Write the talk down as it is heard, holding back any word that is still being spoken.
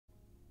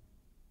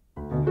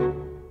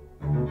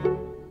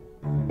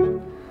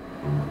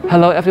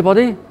Hello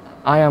everybody,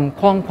 I am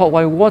Kwong Pok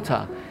Wai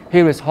Water.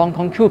 Here is Hong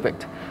Kong Cubic.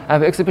 I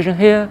have an exhibition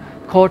here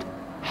called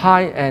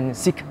Hide and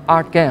Seek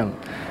Art Game.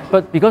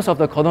 But because of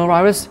the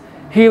coronavirus,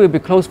 here will be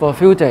closed for a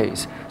few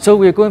days. So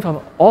we are going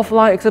from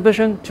offline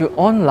exhibition to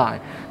online.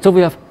 So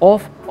we have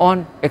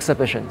off-on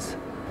exhibitions.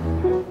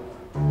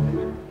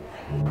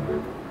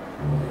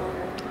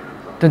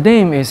 The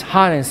name is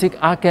Hide and Seek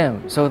Art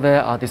Game, so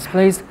there are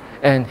displays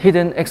and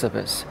hidden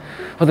exhibits.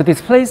 For the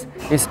displays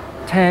is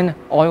 10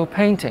 oil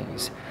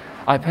paintings.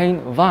 I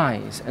paint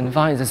vines, and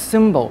vine is a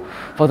symbol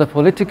for the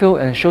political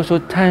and social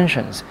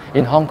tensions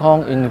in Hong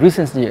Kong in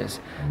recent years.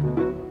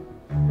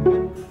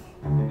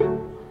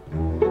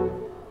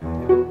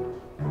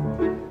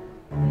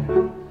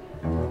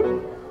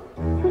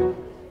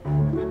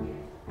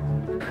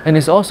 And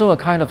it's also a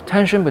kind of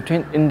tension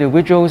between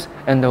individuals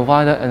and the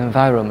wider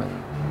environment.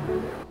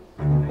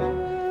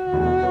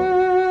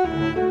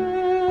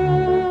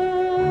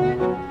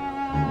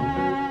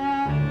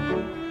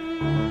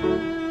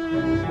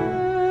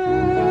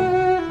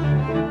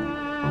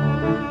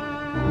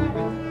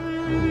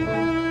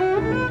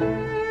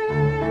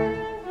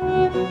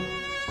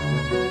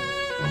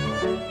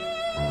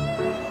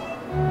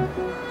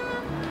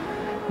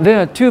 There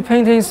are two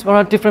paintings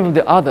very different from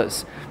the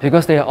others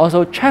because they are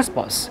also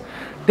chessboards.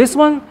 This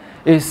one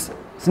is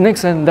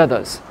snakes and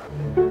ladders.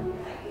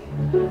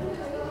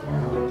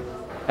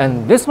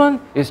 And this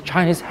one is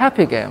Chinese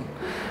happy game.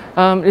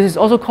 It is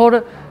also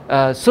called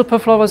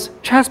superfluous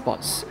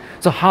chessboards.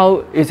 So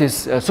how it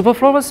is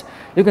superfluous?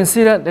 You can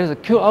see that there's a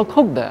QR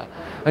code there.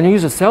 And you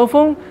use a cell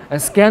phone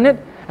and scan it,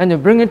 and you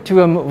bring it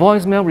to a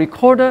voicemail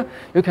recorder.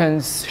 You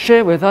can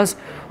share with us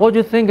what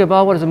you think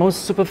about what is the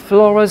most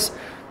superfluous,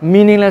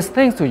 meaningless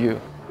things to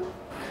you.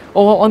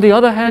 Or on the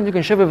other hand, you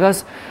can share with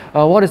us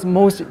what is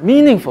most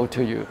meaningful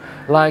to you,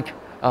 like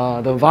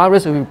the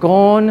virus will be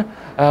gone,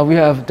 we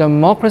have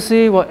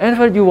democracy,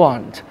 whatever you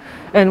want.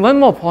 And one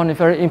more point,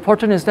 very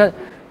important, is that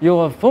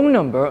your phone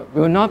number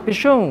will not be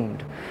shown.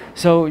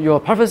 So your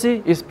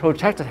privacy is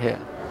protected here.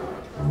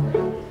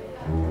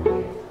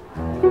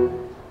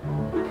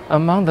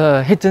 Among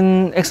the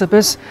hidden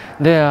exhibits,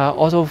 there are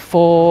also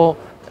 4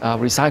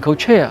 recycled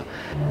chairs.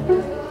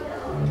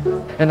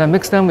 And I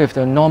mix them with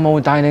the normal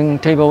dining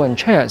table and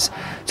chairs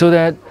so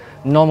that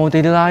normal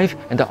daily life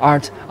and the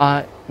art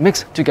are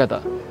mixed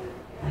together.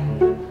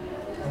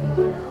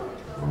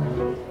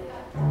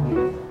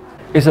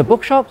 It's a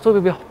bookshop, so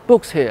there will be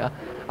books here.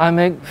 I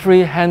make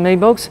 3 handmade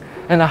books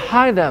and I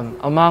hide them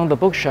among the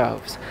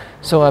bookshelves.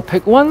 So I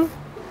pick one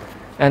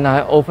and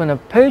I open a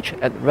page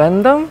at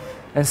random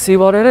and see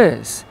what it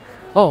is.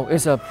 Oh,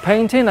 it's a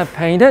painting I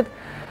painted.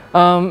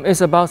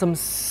 It's about some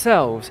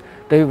cells.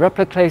 They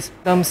replicate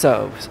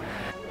themselves.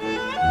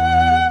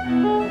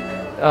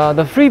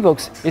 The 3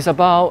 books is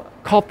about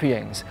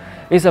copying.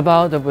 It's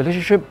about the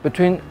relationship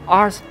between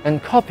art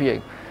and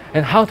copying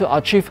and how to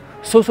achieve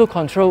social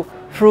control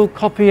through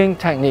copying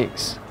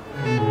techniques.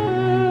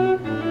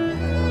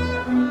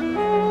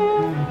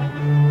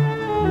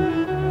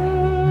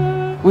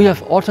 We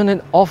have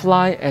alternate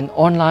offline and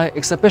online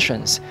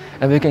exhibitions,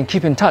 and we can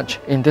keep in touch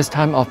in this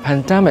time of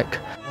pandemic.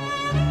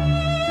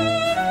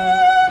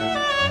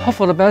 Hope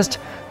for the best,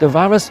 the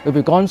virus will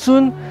be gone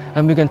soon,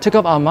 and we can take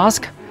off our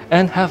mask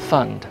and have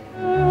fun.